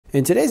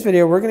In today's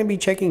video, we're going to be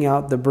checking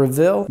out the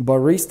Breville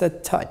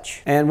Barista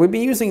Touch. And we've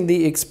been using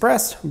the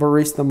Express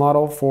Barista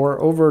model for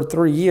over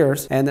 3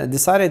 years and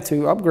decided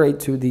to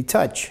upgrade to the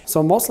Touch.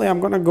 So mostly I'm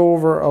going to go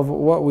over of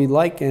what we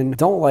like and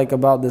don't like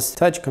about this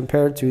Touch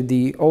compared to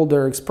the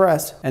older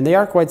Express. And they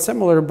are quite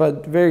similar,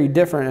 but very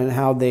different in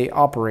how they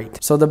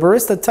operate. So the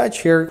Barista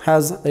Touch here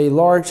has a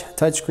large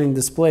touchscreen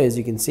display, as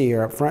you can see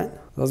here up front.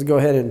 Let's go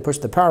ahead and push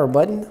the power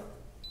button.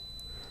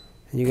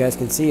 And you guys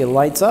can see it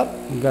lights up.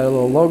 We've got a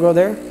little logo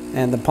there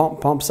and the pump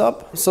pumps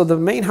up. So the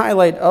main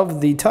highlight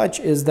of the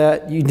Touch is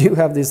that you do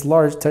have this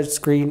large touch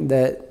screen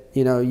that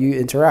you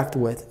interact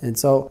with. And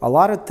so a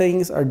lot of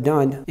things are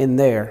done in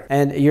there.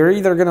 And you're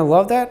either gonna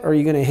love that or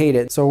you're gonna hate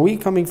it. So we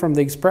coming from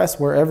the Express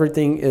where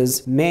everything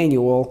is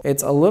manual,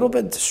 it's a little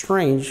bit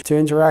strange to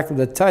interact with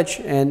the Touch,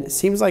 and it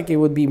seems like it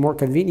would be more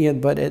convenient,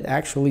 but it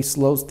actually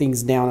slows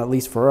things down, at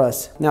least for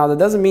us. Now that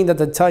doesn't mean that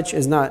the Touch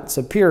is not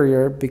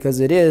superior, because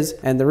it is.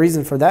 And the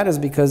reason for that is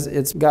because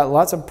it's got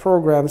lots of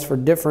programs for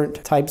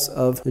different types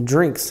of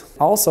drinks.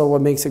 Also,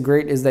 what makes it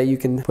great is that you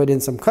can put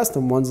in some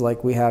custom ones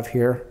like we have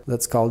here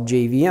that's called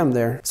JVM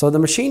there. So the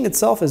machine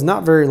itself is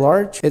not very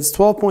large. It's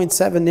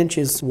 12.7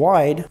 inches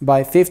wide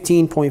by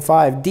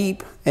 15.5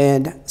 deep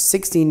and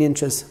 16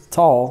 inches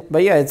tall.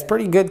 But yeah, it's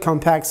pretty good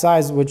compact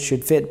size, which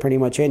should fit pretty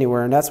much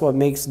anywhere. And that's what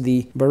makes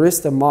the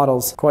Barista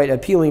models quite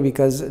appealing,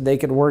 because they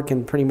could work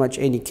in pretty much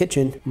any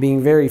kitchen,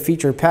 being very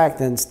feature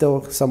packed and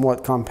still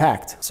somewhat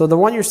compact. So the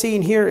one you're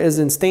seeing here is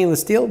in stainless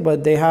steel,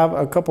 but they have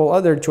a couple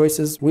other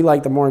choices. We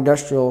like the more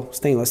industrial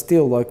stainless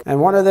steel look.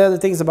 And one of the other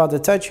things about the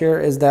Touch here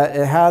is that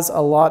it has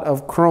a lot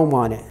of chrome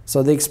on it.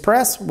 So the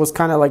Express was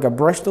kind of like a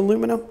brushed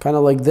aluminum, kind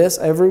of like this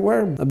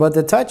everywhere. But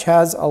the Touch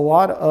has a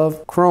lot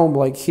of chrome,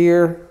 like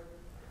here,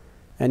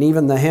 and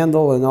even the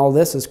handle and all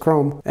this is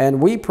chrome.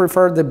 And we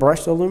prefer the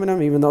brushed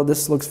aluminum, even though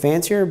this looks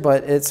fancier,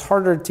 but it's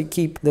harder to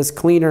keep this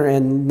cleaner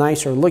and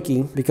nicer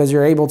looking because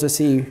you're able to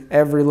see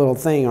every little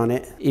thing on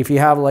it. If you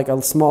have like a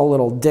small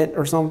little dent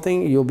or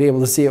something, you'll be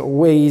able to see it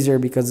way easier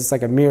because it's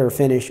like a mirror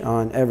finish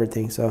on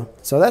everything. So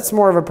that's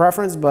more of a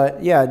preference,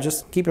 but yeah,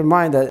 just keep in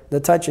mind that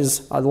the Touch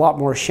is a lot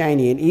more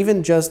shiny, and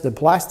even just the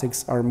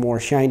plastics are more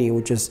shiny,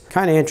 which is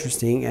kind of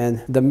interesting.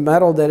 And the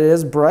metal that it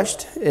is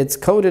brushed, it's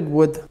coated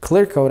with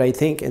clear coat, I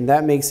think, and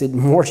that makes it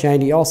more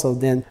shiny also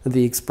than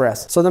the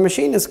Express. So the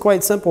machine is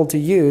quite simple to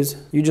use.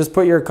 You just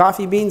put your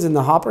coffee beans in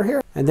the hopper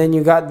here, and then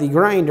you got the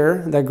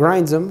grinder that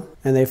grinds them,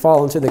 and they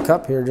fall into the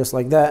cup here just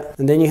like that.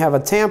 And then you have a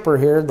tamper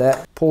here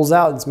that pulls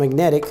out, it's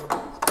magnetic,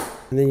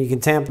 and then you can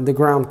tamp the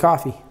ground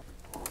coffee.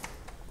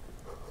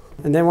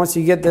 And then once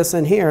you get this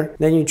in here,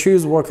 then you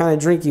choose what kind of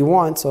drink you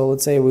want. So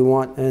let's say we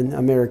want an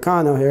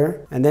Americano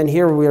here. And then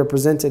here we are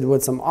presented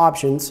with some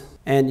options.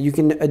 And you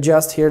can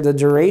adjust here the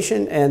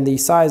duration and the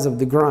size of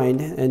the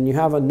grind. And you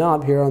have a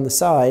knob here on the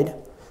side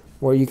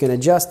where you can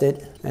adjust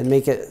it and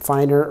make it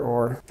finer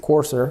or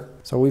coarser.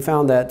 So we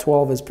found that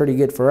 12 is pretty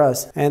good for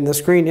us. And the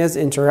screen is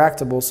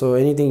interactable, so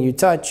anything you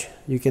touch,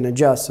 you can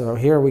adjust. So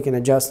here we can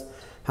adjust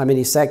how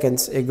many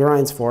seconds it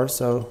grinds for.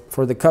 So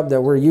for the cup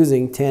that we're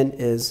using, 10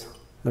 is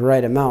the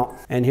right amount.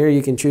 And here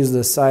you can choose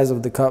the size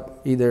of the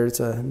cup, either it's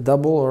a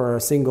double or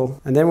a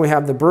single. And then we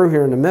have the brew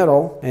here in the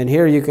middle, and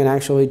here you can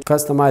actually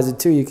customize it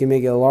too. You can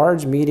make it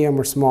large, medium,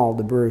 or small,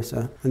 the brew.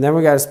 And then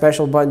we got a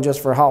special button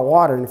just for hot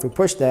water, and if we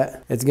push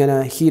that, it's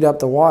gonna heat up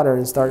the water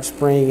and start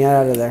spraying it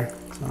out of there.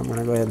 So I'm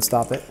gonna go ahead and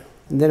stop it.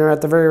 And then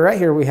at the very right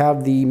here, we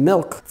have the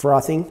milk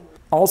frothing.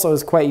 Also,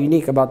 is quite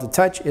unique about the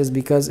Touch is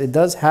because it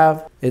does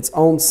have its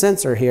own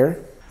sensor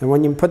here. And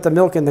when you put the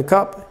milk in the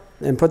cup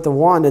and put the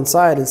wand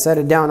inside and set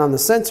it down on the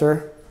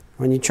sensor,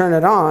 when you turn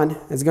it on,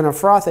 it's going to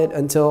froth it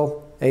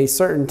until a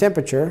certain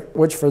temperature,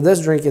 which for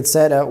this drink it's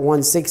set at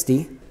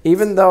 160.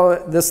 Even though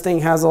this thing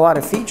has a lot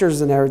of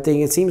features and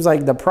everything, it seems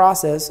like the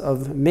process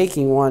of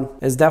making one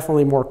is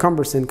definitely more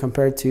cumbersome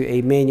compared to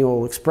a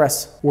manual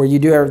Express where you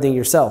do everything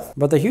yourself.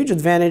 But the huge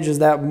advantage is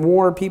that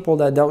more people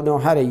that don't know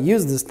how to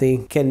use this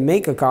thing can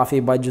make a coffee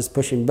by just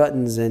pushing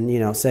buttons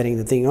and setting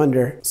the thing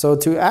under. So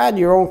to add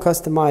your own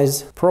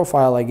customized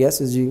profile, I guess,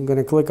 is you're going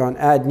to click on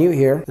add new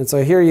here. And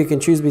so here you can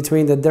choose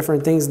between the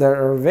different things that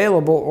are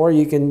available, or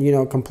you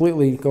can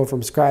completely go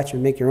from scratch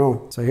and make your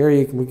own. So here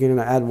we're going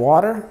to add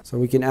water. So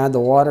we can add the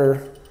water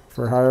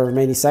for however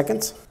many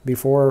seconds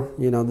before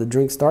the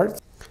drink starts.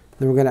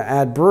 Then we're going to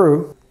add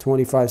brew,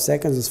 25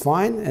 seconds is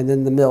fine, and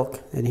then the milk.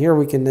 And here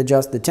we can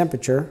adjust the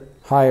temperature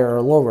higher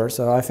or lower.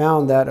 So I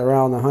found that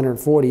around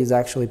 140 is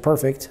actually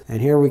perfect. And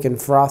here we can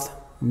froth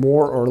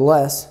more or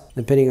less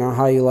depending on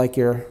how you like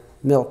your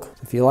milk.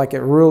 If you like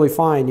it really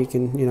fine, you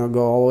can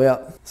go all the way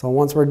up. So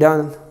once we're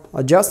done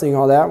adjusting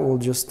all that, we'll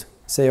just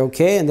say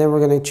okay, and then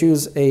we're going to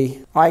choose a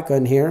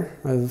icon here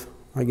of,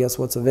 I guess,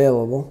 what's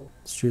available.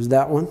 Let's choose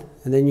that one,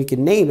 and then you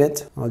can name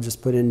it. I'll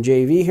just put in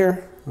JV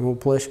here, and we'll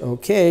push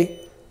OK.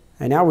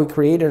 And now we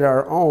created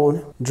our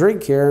own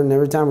drink here, and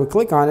every time we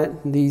click on it,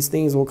 these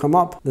things will come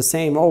up the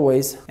same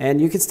always.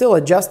 And you can still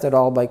adjust it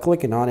all by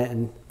clicking on it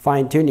and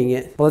fine-tuning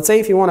it. But let's say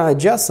if you want to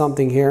adjust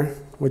something here,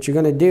 what you're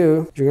going to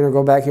do, you're going to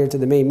go back here to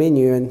the main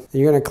menu, and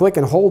you're going to click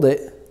and hold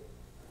it,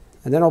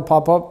 and then it'll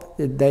pop up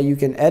that you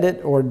can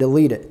edit or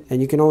delete it.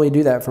 And you can only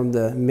do that from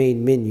the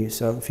main menu.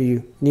 So if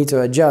you need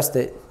to adjust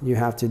it, you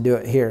have to do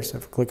it here. So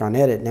if I click on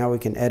edit, now we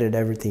can edit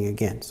everything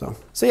again. So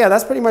yeah,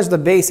 that's pretty much the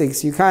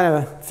basics. You kind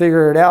of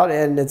figure it out,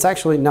 and it's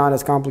actually not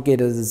as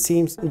complicated as it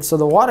seems. So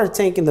the water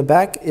tank in the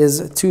back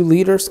is 2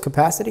 liters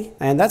capacity,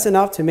 and that's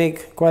enough to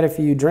make quite a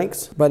few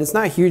drinks, but it's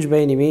not huge by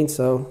any means.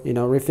 So, you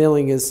know,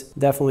 refilling is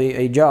definitely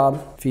a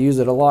job if you use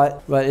it a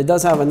lot, but it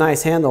does have a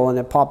nice handle and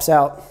it pops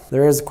out.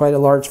 There is quite a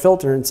large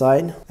filter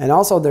inside, and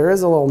also there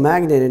is a little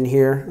magnet in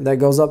here that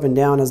goes up and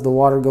down as the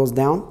water goes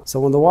down. So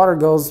when the water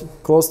goes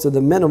close to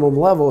the minimum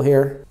level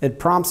here, it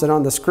prompts it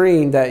on the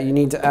screen that you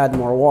need to add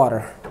more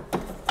water.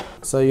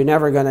 So you're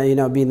never gonna, you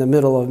know, be in the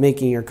middle of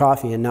making your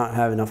coffee and not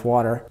have enough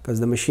water, because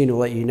the machine will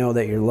let you know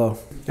that you're low.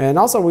 And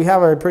also we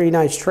have a pretty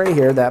nice tray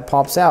here that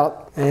pops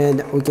out,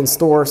 and we can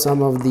store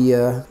some of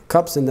the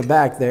cups in the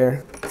back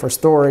there for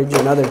storage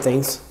and other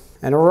things.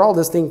 And overall,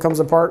 this thing comes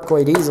apart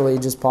quite easily.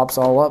 It just pops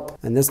all up,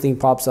 and this thing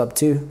pops up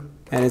too.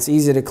 And it's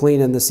easy to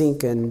clean in the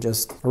sink and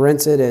just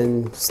rinse it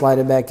and slide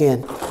it back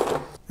in.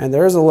 And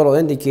there is a little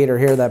indicator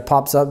here that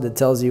pops up that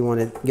tells you when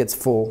it gets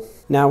full.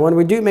 Now, when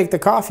we do make the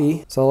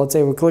coffee, so let's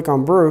say we click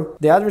on brew,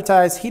 the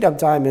advertised heat up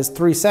time is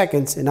 3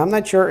 seconds, and I'm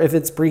not sure if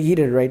it's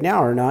preheated right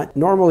now or not.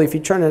 Normally, if you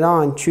turn it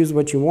on, choose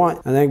what you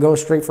want, and then go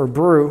straight for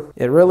brew,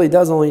 it really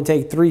does only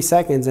take 3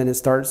 seconds and it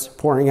starts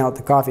pouring out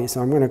the coffee.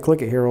 So I'm gonna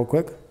click it here real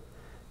quick,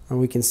 and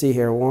we can see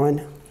here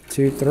 1,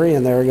 2, 3,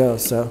 and there it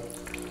goes. So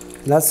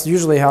that's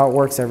usually how it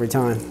works every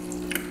time.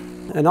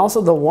 And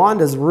also the wand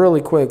is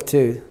really quick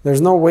too.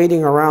 There's no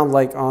waiting around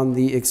like on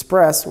the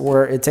Express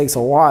where it takes a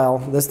while.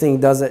 This thing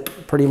does it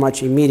pretty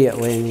much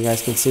immediately, and you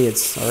guys can see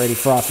it's already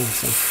frothing.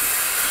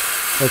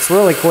 So it's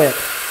really quick.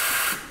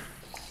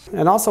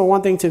 And also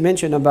one thing to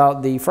mention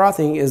about the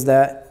frothing is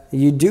that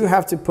you do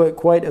have to put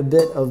quite a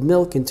bit of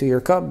milk into your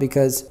cup,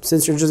 because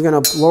since you're just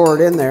gonna lower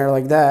it in there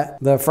like that,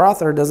 the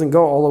frother doesn't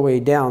go all the way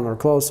down or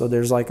close, so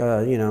there's like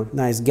a, you know,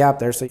 nice gap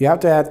there. So you have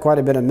to add quite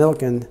a bit of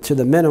milk in to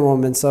the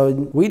minimum, and so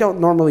we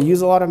don't normally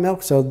use a lot of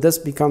milk, so this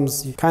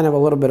becomes kind of a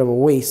little bit of a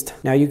waste.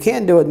 Now you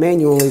can do it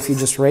manually if you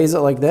just raise it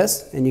like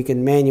this, and you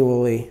can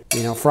manually,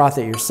 you know, froth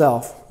it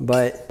yourself.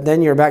 But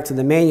then you're back to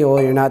the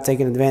manual, you're not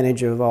taking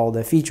advantage of all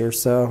the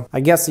features. So I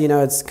guess, you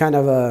know, it's kind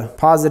of a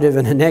positive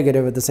and a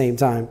negative at the same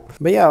time.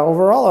 But yeah,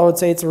 overall, I would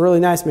say it's a really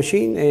nice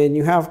machine, and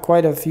you have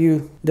quite a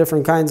few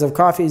different kinds of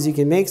coffees you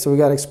can make. So we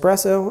got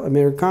espresso,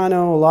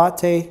 Americano,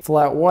 latte,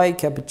 flat white,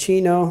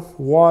 cappuccino,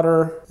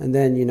 water, and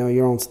then, you know,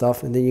 your own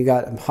stuff. And then you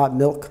got hot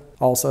milk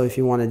also if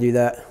you want to do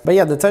that. But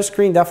yeah, the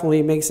touchscreen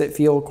definitely makes it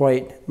feel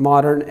quite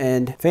modern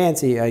and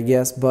fancy, I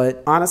guess.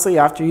 But honestly,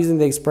 after using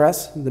the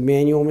Express, the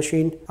manual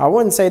machine, I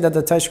wouldn't say that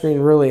the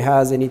touchscreen really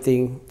has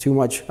anything too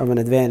much of an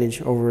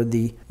advantage over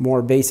the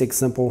more basic,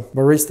 simple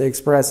Barista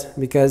Express,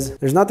 because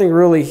there's nothing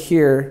really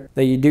here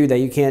that you do that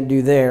you can't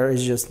do there.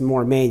 It's just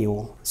more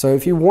manual. So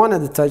if you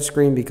wanted the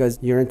touchscreen because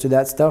you're into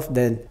that stuff,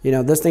 then, you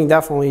know, this thing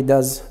definitely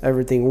does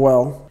everything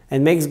well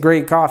and makes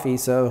great coffee.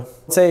 So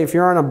say if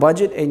you're on a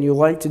budget and you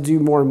like to do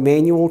more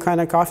manual kind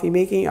of coffee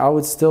making, I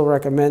would still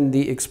recommend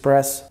the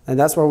Express, and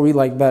that's what we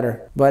like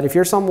better. But if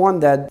you're someone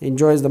that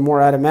enjoys the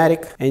more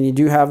automatic and you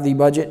do have the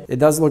budget, it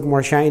does look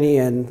more shiny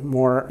and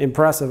more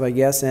impressive, I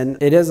guess,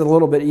 and it is a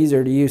little bit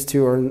easier to use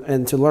too,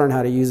 and to learn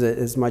how to use it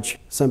is much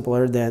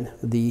simpler than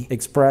the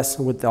Express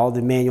with all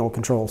the manual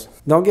controls.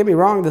 Don't get me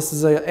wrong, this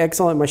is an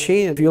excellent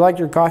machine. If you like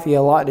your coffee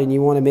a lot and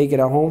you want to make it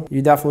at home,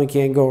 you definitely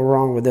can't go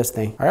wrong with this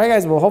thing. All right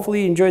guys, well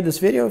hopefully you enjoyed this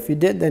video. If you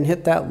did, then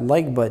hit that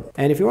like button.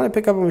 And if you want to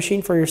pick up a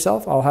machine for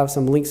yourself, I'll have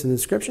some links in the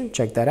description.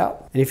 Check that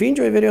out. And if you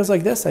enjoy videos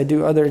like this, I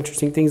do other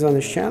interesting things on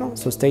this channel,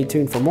 so stay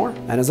tuned for more.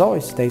 And as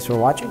always, thanks for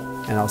watching,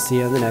 and I'll see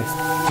you in the next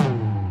one.